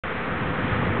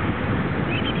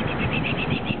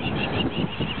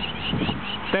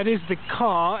That is the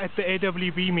car at the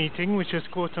AWB meeting, which was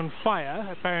caught on fire,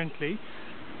 apparently.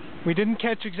 We didn't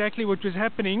catch exactly what was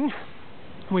happening.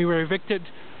 We were evicted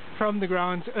from the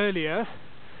grounds earlier,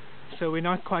 so we're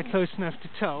not quite close enough to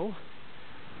tell.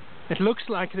 It looks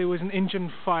like there was an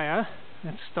engine fire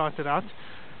that started out.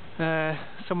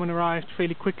 Someone arrived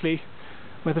fairly quickly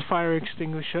with a fire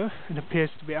extinguisher. It appears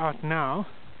to be out now.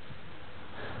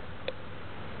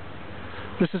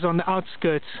 This is on the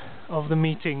outskirts of the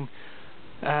meeting,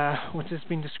 what has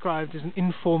been described as an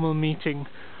informal meeting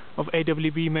of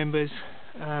AWB members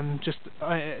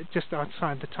just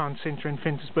outside the town centre in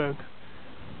Ventersburg.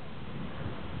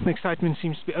 The excitement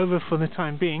seems to be over for the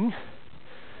time being.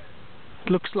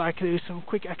 It looks like there is some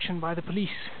quick action by the police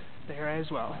there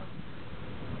as well.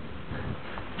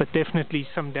 But definitely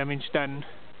some damage done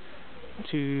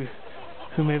to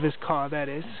whomever's car that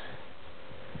is.